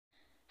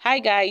Hi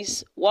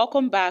guys,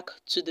 welcome back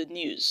to the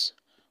news.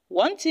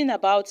 One thing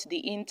about the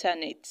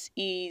internet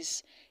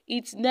is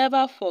it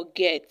never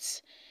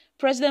forgets.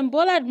 President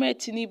Bola Ahmed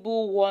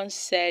Tinubu once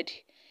said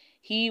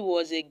he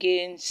was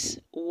against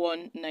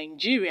one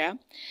Nigeria,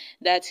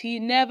 that he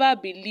never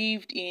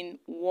believed in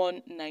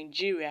one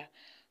Nigeria.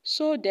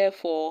 So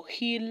therefore,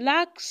 he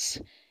lacks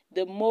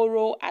the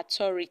moral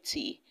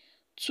authority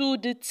to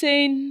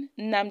detain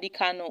Nnamdi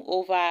Kanu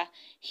over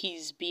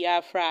his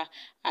Biafra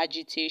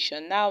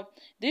agitation. Now,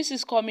 this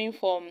is coming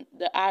from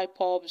the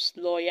IPOB's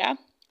lawyer,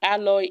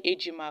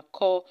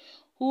 Ejimakor,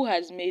 who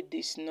has made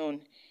this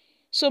known.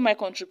 So, my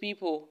country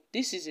people,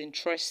 this is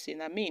interesting.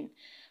 I mean,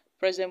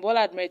 President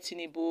Bola Ahmed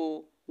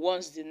Tinubu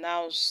once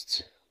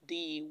denounced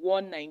the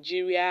one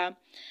Nigeria,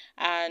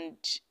 and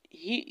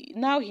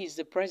he's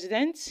the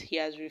president. He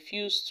has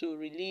refused to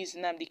release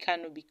Nnamdi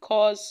Kanu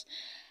because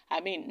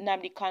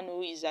Nnamdi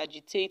Kanu is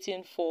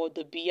agitating for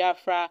the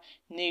Biafra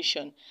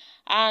nation.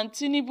 And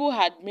Tinubu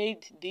had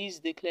made this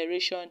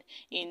declaration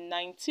in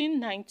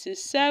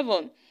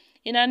 1997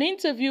 in an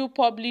interview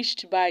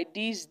published by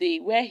This Day,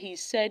 where he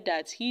said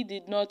that he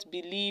did not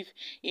believe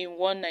in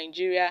one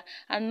Nigeria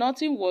and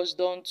nothing was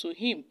done to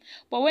him.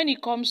 But when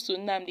it comes to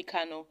Nnamdi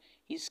Kanu,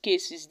 his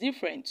case is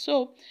different.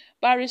 So,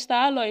 Barrister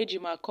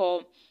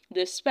Ejimakor,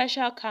 the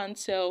special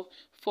counsel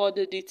for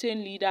the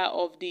detained leader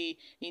of the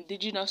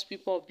indigenous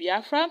people of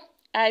Biafra,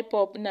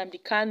 IPOB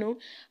Nnamdi Kanu,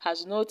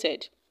 has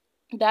noted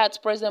that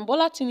President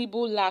Bola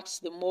Tinubu lacks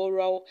the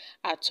moral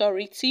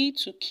authority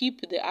to keep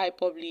the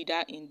IPOB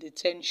leader in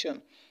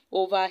detention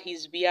over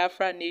his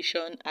Biafra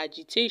nation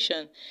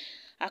agitation.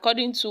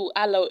 According to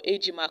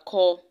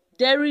Ejimakor,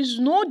 there is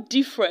no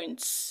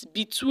difference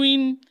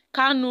between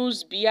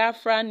Kanu's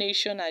Biafra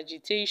nation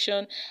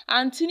agitation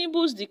and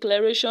Tinubu's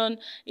declaration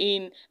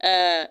in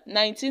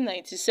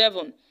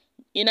 1997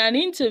 in an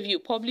interview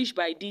published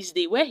by This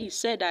Day, where he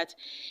said that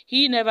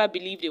he never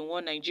believed in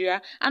one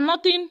Nigeria and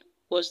nothing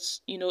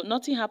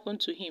happened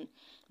to him.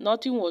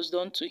 Nothing was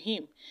done to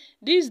him.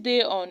 This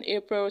Day on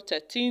April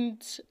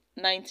 13th,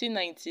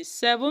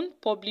 1997,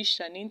 published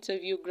an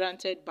interview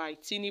granted by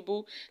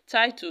Tinubu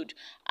titled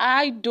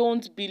 "I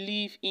Don't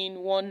Believe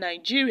in One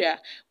Nigeria,"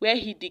 where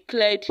he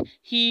declared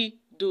he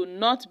do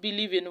not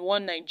believe in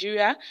one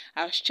Nigeria,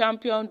 as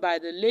championed by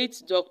the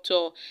late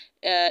Dr.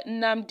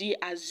 Nnamdi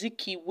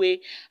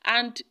Azikiwe.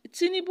 And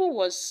Tinubu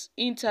was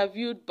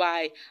interviewed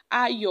by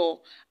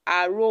Ayo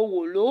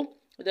Arowolo,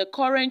 the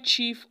current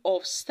chief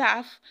of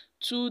staff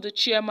to the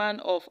chairman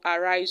of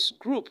Arise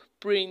Group,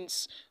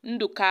 Prince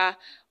Nduka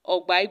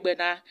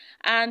Ogbaegbena,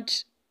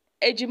 and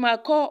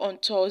Ejimakor on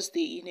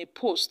Thursday, in a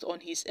post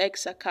on his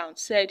X account,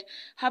 said,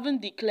 having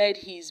declared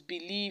his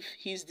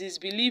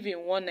disbelief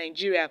in one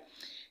Nigeria,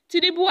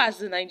 Tinubu, as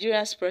the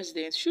Nigeria's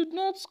president, should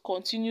not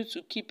continue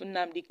to keep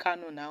Nnamdi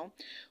Kanu now,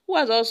 who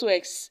has also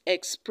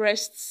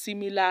expressed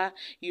similar,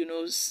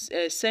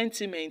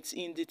 sentiments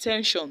in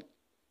detention.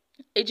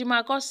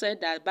 Ejimakor said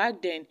that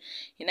back then,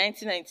 in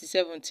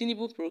 1997,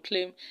 Tinubu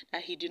proclaimed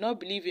that he did not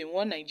believe in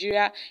one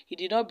Nigeria, he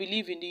did not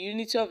believe in the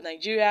unity of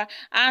Nigeria,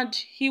 and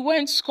he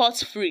went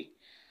scot-free.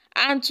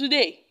 And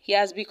today, he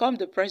has become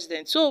the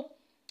president. So,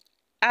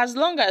 as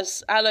long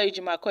as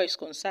Ejimakor is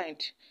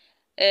concerned,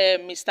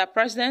 Mr.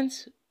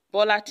 President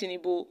Bola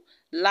Tinubu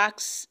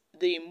lacks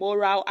the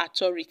moral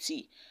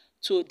authority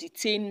to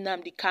detain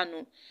Nnamdi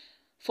Kanu.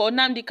 For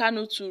Nnamdi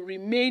Kanu to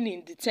remain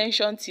in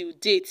detention till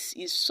date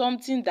is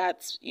something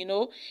that,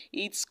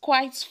 it's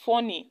quite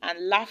funny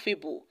and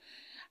laughable,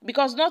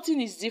 because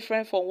nothing is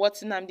different from what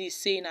Nnamdi is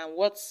saying and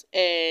what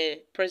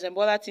President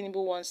Bola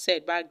Tinubu once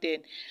said back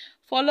then.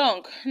 For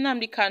long,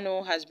 Nnamdi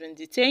Kanu has been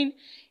detained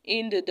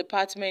in the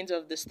Department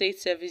of the State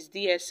Service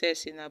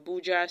 (DSS) in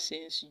Abuja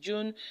since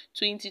June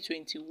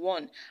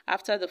 2021,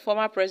 after the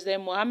former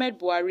President Muhammad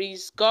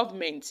Buhari's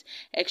government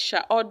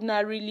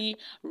extraordinarily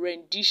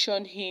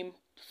renditioned him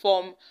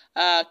from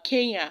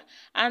Kenya,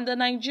 and the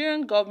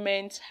Nigerian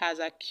government has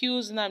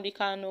accused Nnamdi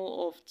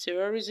Kanu of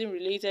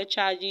terrorism-related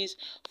charges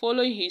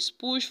following his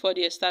push for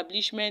the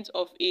establishment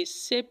of a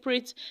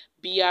separate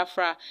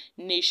Biafra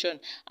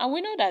nation. And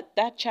we know that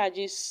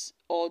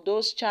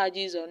those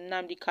charges on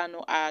Nnamdi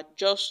Kanu are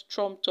just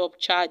trumped-up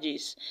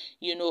charges,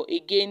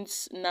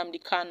 against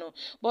Nnamdi Kanu.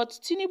 But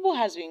Tinubu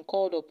has been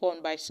called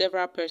upon by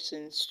several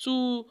persons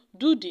to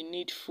do the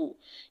needful.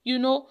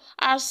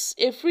 As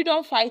a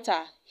freedom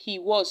fighter he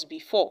was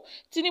before,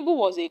 Tinubu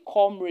was a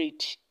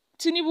comrade.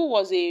 Tinubu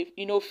was a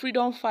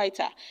freedom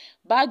fighter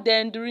back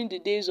then, during the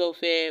days of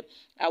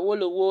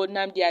Awolowo,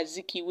 Nnamdi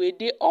Azikiwe.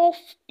 They all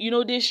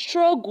they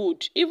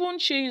struggled. Even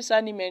Shehu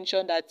Sani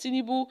mentioned that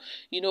Tinubu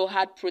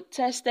had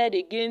protested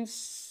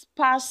against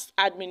past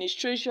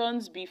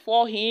administrations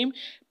before him,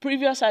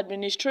 previous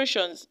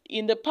administrations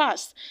in the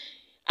past.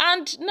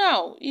 And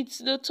now it's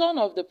the turn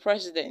of the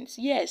president.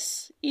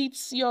 Yes,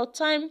 it's your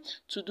time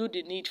to do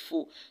the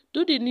needful.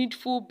 Do the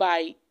needful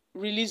by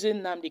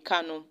releasing Nnamdi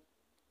Kanu.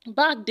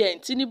 Back then,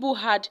 Tinubu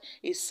had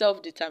a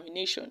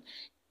self-determination.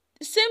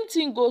 Same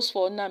thing goes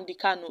for Nnamdi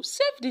Kanu.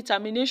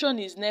 Self-determination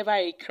is never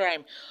a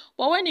crime.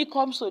 But when it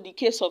comes to the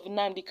case of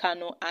Nnamdi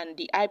Kanu and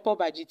the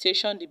IPOB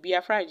agitation, the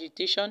Biafra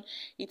agitation,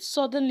 it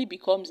suddenly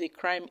becomes a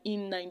crime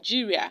in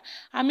Nigeria.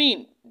 I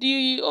mean,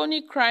 the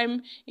only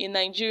crime in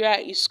Nigeria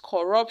is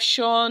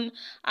corruption,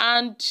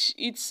 and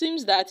it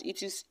seems that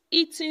it is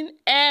eating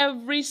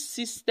every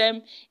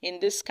system in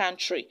this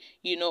country.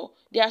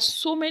 There are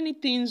so many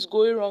things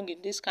going wrong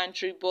in this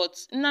country, but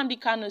Nnamdi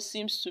Kanu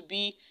seems to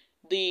be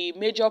the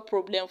major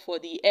problem for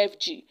the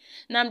FG.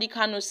 Nnamdi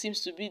Kanu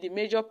seems to be the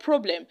major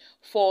problem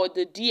for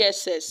the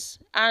DSS,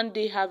 and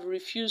they have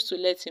refused to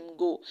let him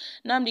go.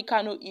 Nnamdi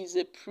Kanu is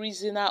a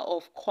prisoner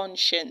of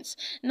conscience.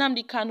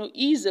 Nnamdi Kanu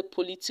is a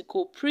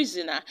political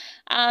prisoner,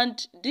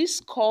 and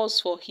this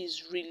calls for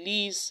his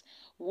release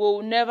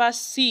will never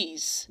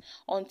cease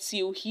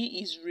until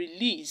he is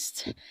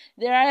released.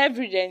 There are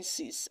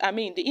evidences. I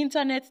mean, the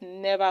internet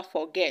never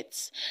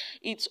forgets.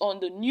 It's on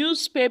the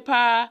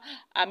newspaper.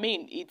 I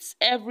mean, it's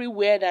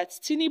everywhere that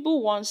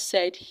Tinubu once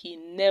said he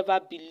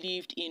never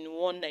believed in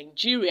one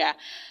Nigeria.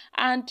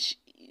 And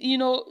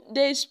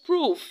there is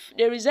proof,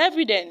 there is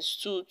evidence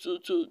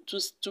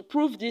to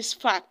prove this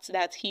fact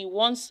that he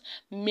once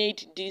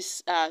made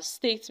this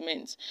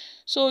statement.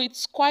 So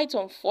it's quite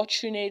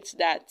unfortunate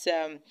that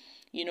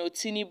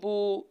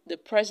Tinubu, the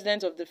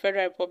president of the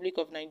Federal Republic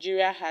of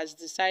Nigeria, has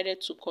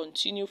decided to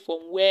continue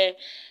from where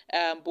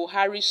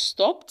Buhari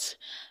stopped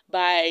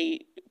by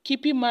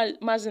keeping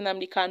Mazi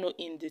Nnamdi Kanu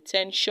in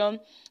detention.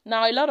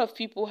 Now, a lot of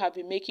people have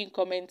been making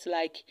comments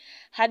like,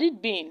 had it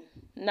been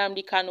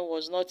Nnamdi Kanu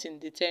was not in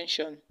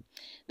detention,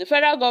 the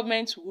federal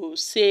government will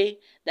say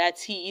that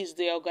he is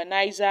the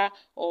organizer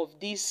of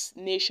this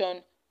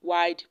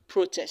nationwide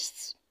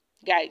protests.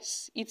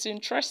 Guys, it's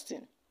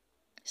interesting.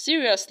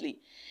 Seriously,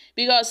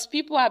 because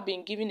people have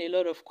been giving a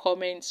lot of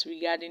comments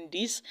regarding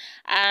this,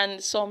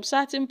 and some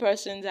certain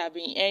persons have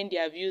been airing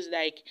their views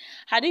like,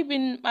 had it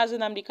been Mazi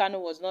Nnamdi Kanu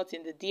was not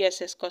in the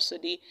DSS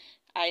custody,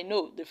 I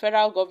know the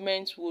federal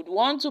government would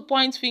want to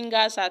point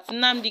fingers at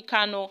Nnamdi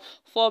Kanu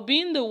for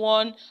being the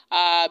one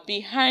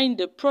behind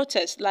the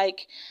protest,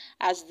 like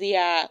as they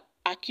are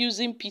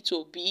accusing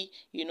P2B,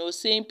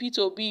 saying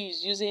P2B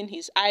is using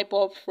his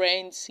IPOB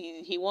friends,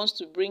 he wants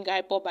to bring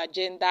IPOB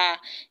agenda,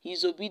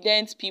 his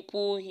obedient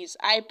people, his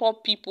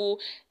IPOB people.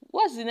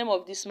 What's the name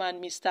of this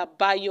man? Mr.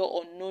 Bayo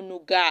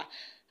Ononuga.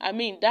 I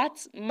mean,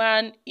 that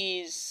man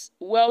is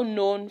well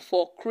known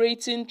for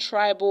creating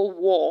tribal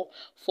war,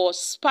 for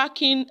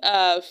sparking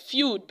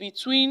feud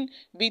between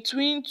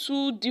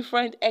two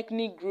different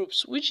ethnic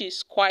groups, which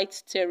is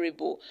quite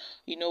terrible,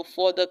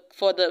 for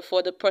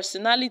the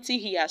personality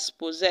he has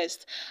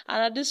possessed.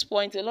 And at this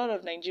point, a lot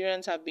of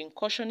Nigerians have been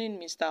cautioning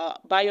Mr.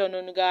 Bayo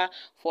Ononuga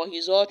for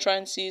his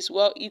utterances.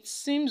 Well, it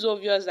seems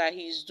obvious that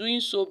he's doing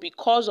so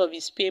because of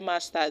his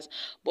paymasters,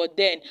 but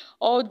then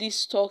all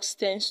these talks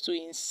tends to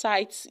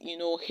incite,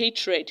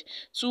 hatred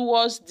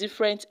towards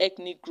different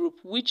ethnic group,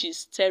 which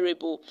is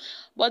terrible.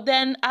 But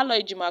then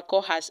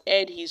Ejimakor has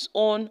aired his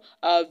own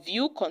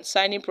view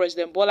concerning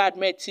President Bola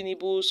Ahmed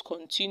Tinubu's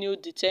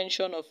continued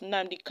detention of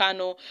Nnamdi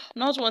Kanu,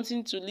 not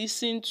wanting to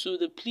listen to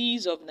the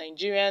pleas of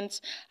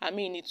Nigerians. I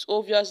mean, it's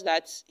obvious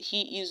that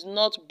he is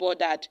not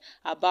bothered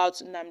about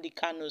Nnamdi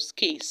Kanu's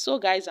case. So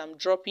guys, I'm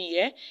dropping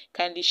here.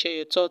 Kindly share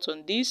your thoughts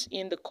on this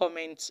in the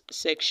comments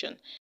section.